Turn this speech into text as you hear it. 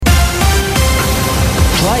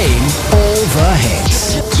Playing all the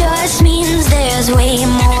hits. It just means there's way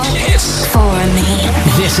more for me.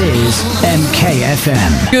 This is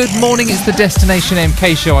MKFM. Good morning, it's the Destination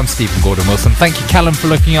MK show. I'm Stephen Gordon-Wilson. Thank you, Callum, for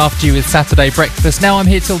looking after you with Saturday Breakfast. Now I'm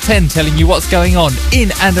here till 10 telling you what's going on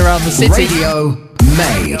in and around the city. Radio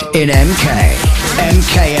made in MK.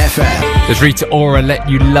 MKFM. There's Rita Ora, Let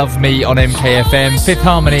You Love Me on MKFM. Fifth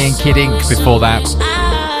Harmony and Kid Ink before that.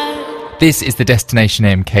 This is the Destination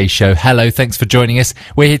MK show. Hello, thanks for joining us.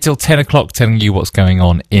 We're here till 10 o'clock telling you what's going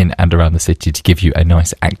on in and around the city to give you a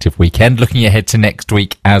nice active weekend. Looking ahead to next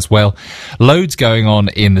week as well. Loads going on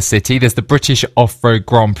in the city. There's the British Off-Road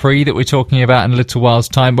Grand Prix that we're talking about in a little while's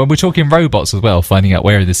time. When we're talking robots as well, finding out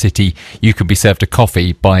where in the city you can be served a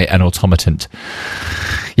coffee by an automaton.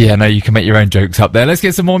 Yeah, no, you can make your own jokes up there. Let's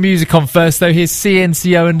get some more music on first, though. Here's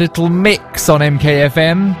CNCO and Little Mix on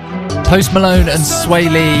MKFM. Post Malone and Sway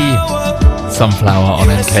Lee. Sunflower on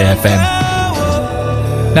MKFM.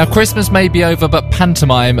 Now, Christmas may be over, but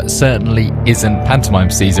pantomime certainly isn't. Pantomime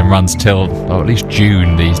season runs till, at least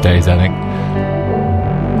June these days, I think.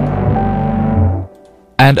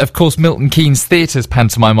 And, of course, Milton Keynes Theatre's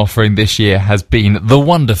pantomime offering this year has been the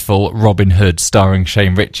wonderful Robin Hood, starring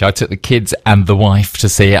Shane Ritchie. I took the kids and the wife to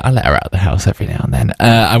see it. I let her out of the house every now and then.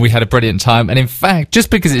 And we had a brilliant time. And, in fact,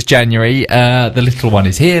 just because it's January, the little one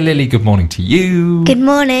is here. Lily, good morning to you. Good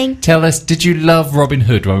morning. Tell us, did you love Robin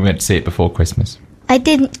Hood when we went to see it before Christmas? I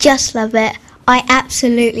didn't just love it. I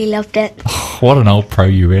absolutely loved it. Oh, what an old pro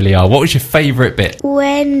you really are. What was your favourite bit?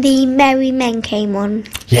 When the Merry Men came on.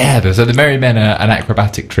 Yeah, so the Merry Men are an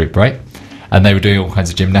acrobatic troupe, right? And they were doing all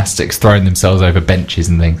kinds of gymnastics, throwing themselves over benches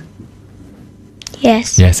and things.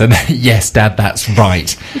 Yes. Yes, and yes, Dad, that's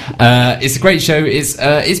right. It's a great show.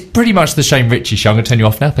 It's pretty much the Shane Ritchie show. I'm going to turn you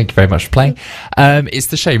off now. Thank you very much for playing. It's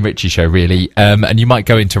the Shane Ritchie show, really. And you might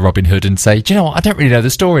go into Robin Hood and say, do you know what? I don't really know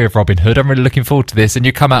the story of Robin Hood. I'm really looking forward to this. And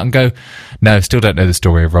you come out and go, no, still don't know the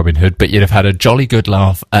story of Robin Hood, but you'd have had a jolly good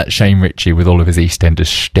laugh at Shane Ritchie with all of his EastEnders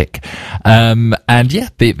shtick. And yeah,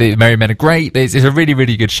 the Merry Men are great. It's a really,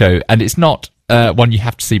 really good show. And it's not one you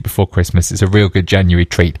have to see before Christmas. It's a real good January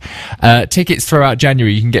treat. Tickets throughout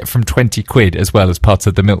January you can get from £20 as well as part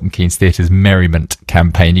of the Milton Keynes Theatre's Merriment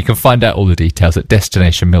campaign. You can find out all the details at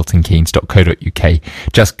destinationmiltonkeynes.co.uk.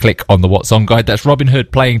 Just click on the What's On guide. That's Robin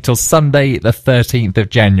Hood playing till Sunday the 13th of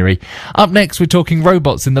January. Up next we're talking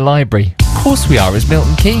robots in the library. Of course we are, as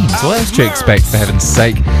Milton Keynes. What else do you expect, for heaven's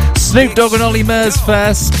sake? Snoop Dogg and Ollie Murs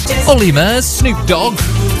first. Ollie Murs, Snoop Dogg.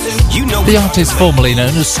 The artist formerly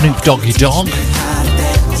known as Snoop Doggy Dogg.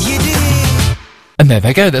 And there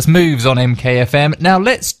they go, that's Moves on MKFM. Now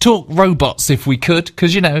let's talk robots if we could,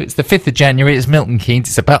 because you know, it's the 5th of January, it's Milton Keynes,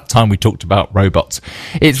 it's about time we talked about robots.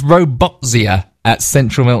 It's Robotzia at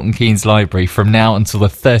Central Milton Keynes Library from now until the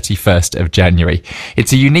 31st of January.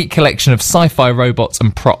 It's a unique collection of sci-fi robots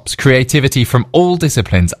and props, creativity from all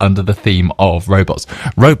disciplines under the theme of robots.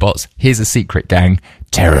 Robots, here's a secret, gang,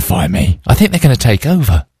 terrify me. I think they're going to take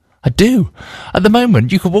over. I do. At the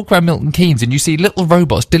moment, you can walk around Milton Keynes and you see little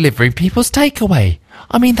robots delivering people's takeaway.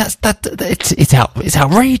 I mean, it's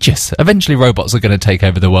outrageous. Eventually, robots are going to take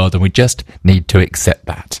over the world, and we just need to accept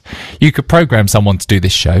that. You could program someone to do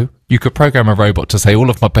this show. You could program a robot to say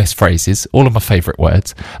all of my best phrases, all of my favourite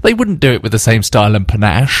words. They wouldn't do it with the same style and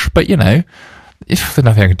panache, but you know, there's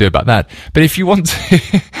nothing I can do about that. But if you want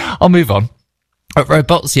to, I'll move on. At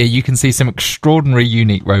Robotzia, you can see some extraordinary,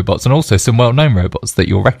 unique robots and also some well-known robots that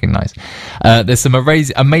you'll recognise. There's some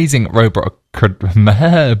amazing robot... You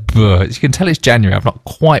can tell it's January. I've not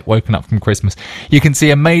quite woken up from Christmas. You can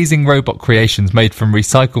see amazing robot creations made from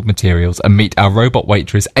recycled materials and meet our robot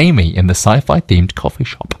waitress, Amy, in the sci-fi themed coffee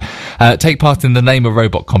shop. Take part in the Name a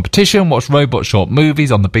Robot competition, watch robot short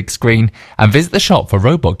movies on the big screen, and visit the shop for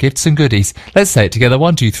robot gifts and goodies. Let's say it together.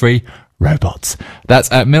 1, 2, 3... robots.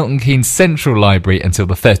 That's at Milton Keynes Central Library until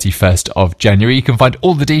the 31st of January. You can find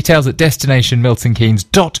all the details at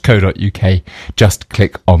destinationmiltonkeynes.co.uk. Just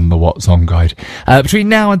click on the What's On guide. Between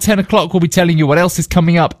now and 10 o'clock, we'll be telling you what else is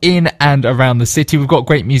coming up in and around the city. We've got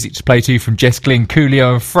great music to play too from Jess Glynn,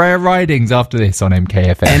 Coolio and Freya Ridings after this on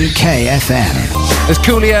MKFM. MKFM. There's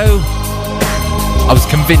Coolio. I was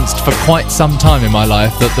convinced for quite some time in my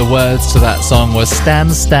life that the words to that song were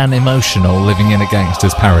Stan Emotional, living in a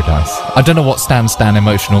gangster's paradise. I don't know what Stan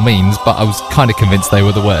Emotional means, but I was kind of convinced they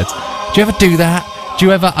were the words. Do you ever do that? Do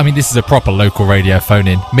you ever... I mean, this is a proper local radio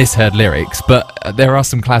phone-in, misheard lyrics, but there are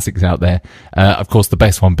some classics out there. Of course, the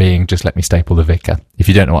best one being Just Let Me Staple the Vicar. If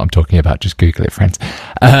you don't know what I'm talking about, just Google it, friends.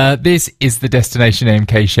 This is the Destination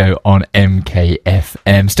MK show on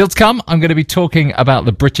MKFM. Still to come, I'm going to be talking about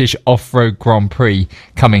the British Off-Road Grand Prix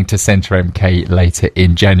coming to Centre MK later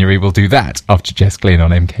in January. We'll do that after Jess Glynn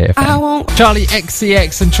on MKFM. Charlie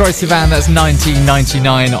XCX and Troye Sivan, that's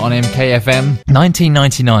 1999 on MKFM.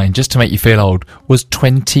 1999, just to make you feel old, was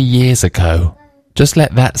 20 years ago. Just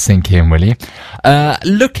let that sink in, will you?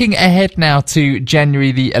 Looking ahead now to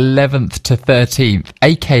January the 11th to 13th,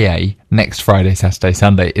 aka next Friday, Saturday,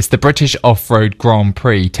 Sunday. It's the British Off-Road Grand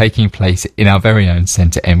Prix taking place in our very own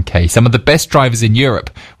Centre MK. Some of the best drivers in Europe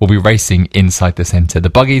will be racing inside the centre. The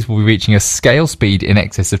buggies will be reaching a scale speed in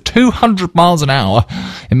excess of 200 miles an hour.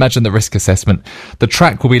 Imagine the risk assessment. The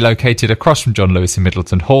track will be located across from John Lewis in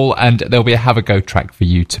Middleton Hall, and there'll be a have-a-go track for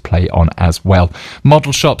you to play on as well.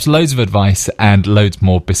 Model shops, loads of advice, and loads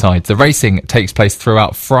more besides. The racing takes place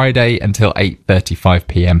throughout Friday until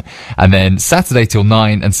 8:35pm, and then Saturday till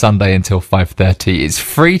 9 and Sunday until 5:30. It's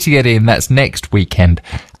free to get in. That's next weekend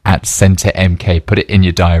at Centre MK. Put it in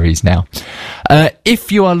your diaries now.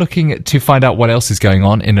 If you are looking to find out what else is going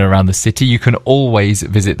on in and around the city, you can always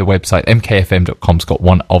visit the website. mkfm.com. It's got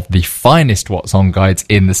one of the finest What's On guides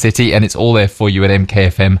in the city, and it's all there for you at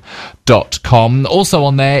mkfm.com. Also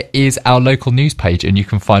on there is our local news page, and you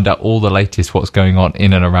can find out all the latest what's going on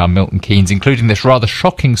in and around Milton Keynes, including this rather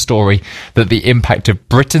shocking story that the impact of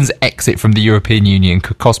Britain's exit from the European Union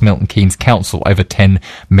could cost Milton Keynes Council over £10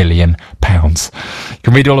 million. You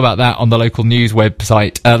can read all about that on the local news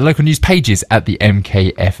website, local news pages at the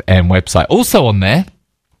MKFM website. Also on there,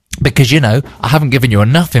 because, you know, I haven't given you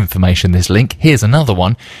enough information this link, here's another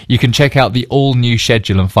one. You can check out the all-new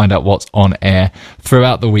schedule and find out what's on air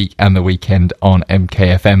throughout the week and the weekend on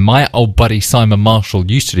MKFM. My old buddy Simon Marshall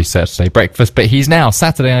used to do Saturday breakfast, but he's now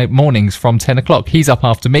Saturday mornings from 10 o'clock. He's up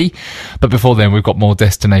after me, but before then we've got more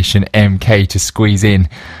Destination MK to squeeze in.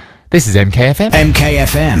 This is MKFM.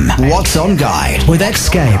 MKFM, What's On Guide with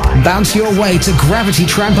Escape. Bounce your way to Gravity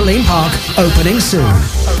Trampoline Park, opening soon.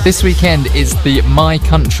 This weekend is the My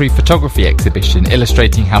Country Photography Exhibition,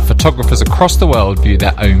 illustrating how photographers across the world view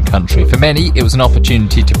their own country. For many, it was an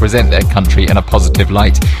opportunity to present their country in a positive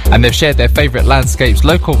light, and they've shared their favourite landscapes,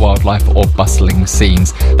 local wildlife or bustling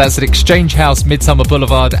scenes. That's at Exchange House, Midsummer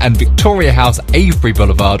Boulevard and Victoria House, Avebury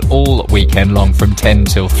Boulevard, all weekend long from 10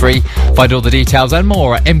 till 3. Find all the details and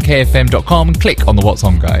more at mkfm.com and click on the What's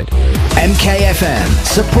On guide. MKFM,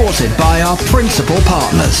 supported by our principal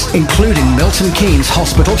partners, including Milton Keynes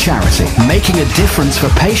Hospital Charity, making a difference for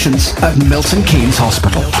patients at Milton Keynes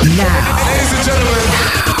Hospital. Now,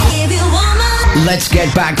 let's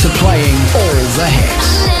get back to playing all the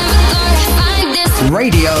hits.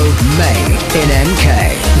 Radio made in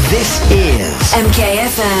MK. This is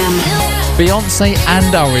MKFM. Beyonce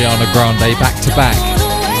and Ariana Grande back to back.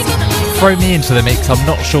 Throw me into the mix. I'm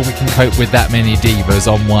not sure we can cope with that many divas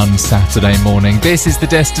on one Saturday morning. This is the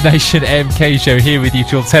Destination MK show, here with you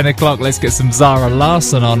till 10 o'clock. Let's get some Zara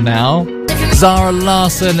Larsson on now. Zara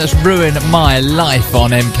Larsson has ruined my life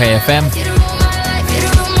on MKFM.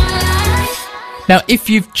 Now, if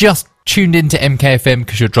you've just tuned into MKFM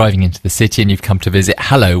because you're driving into the city and you've come to visit,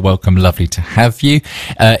 hello, welcome, lovely to have you.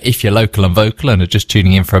 If you're local and vocal and are just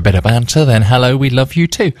tuning in for a bit of banter, then hello, we love you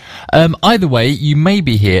too. Either way, you may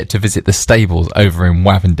be here to visit the Stables over in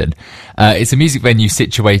Wavendon. It's a music venue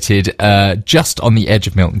situated just on the edge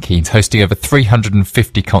of Milton Keynes, hosting over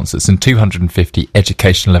 350 concerts and 250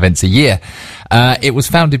 educational events a year. It was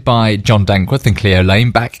founded by John Dankworth and Cleo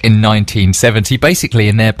Lane back in 1970, basically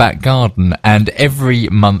in their back garden, and every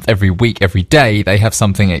month, every week, every day, they have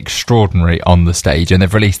something extraordinary on the stage, and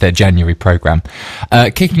they've released their January programme.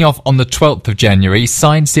 Kicking off on the 12th of January,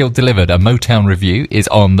 Signed, Sealed, Delivered, a Motown review is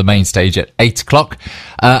on the main stage at 8 o'clock.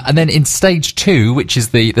 And then in stage 2, which is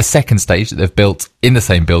the second stage that they've built in the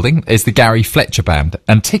same building, is the Gary Fletcher Band.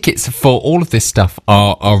 And tickets for all of this stuff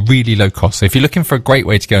are really low cost. So if you're looking for a great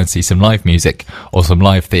way to go and see some live music or some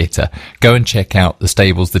live theatre, go and check out the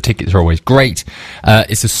Stables. The tickets are always great.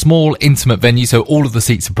 It's a small, intimate venue, so all of the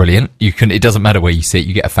seats are brilliant. It doesn't matter where you sit,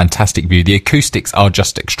 you get a fantastic view. The acoustics are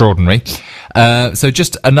just extraordinary. So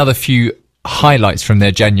just another few highlights from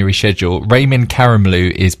their January schedule. Raymond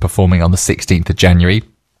Karimloo is performing on the 16th of January.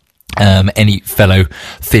 Any fellow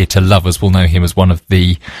theatre lovers will know him as one of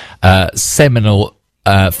the seminal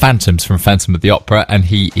Phantoms from Phantom of the Opera, and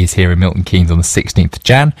he is here in Milton Keynes on the 16th of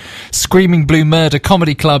Jan. Screaming Blue Murder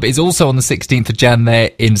Comedy Club is also on the 16th of Jan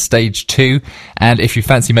there in Stage 2, and if you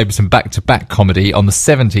fancy maybe some back-to-back comedy, on the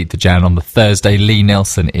 17th of Jan, on the Thursday, Lee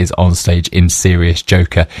Nelson is on stage in Serious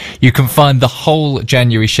Joker. You can find the whole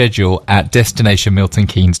January schedule at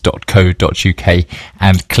destinationmiltonkeynes.co.uk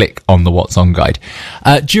and click on the What's On guide.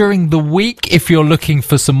 During the week, if you're looking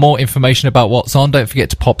for some more information about What's On, don't forget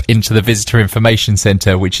to pop into the Visitor Information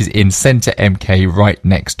Centre, which is in Centre MK, right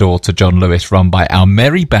next door to John Lewis, run by our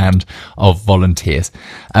merry band of volunteers.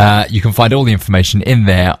 You can find all the information in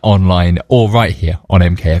there, online, or right here on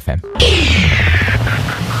MKFM.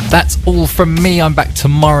 That's all from me. I'm back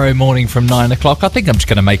tomorrow morning from 9 o'clock. I think I'm just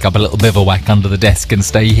going to make up a little bivouac under the desk and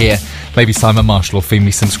stay here. Maybe Simon Marshall will feed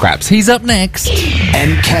me some scraps. He's up next.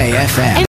 MKFM.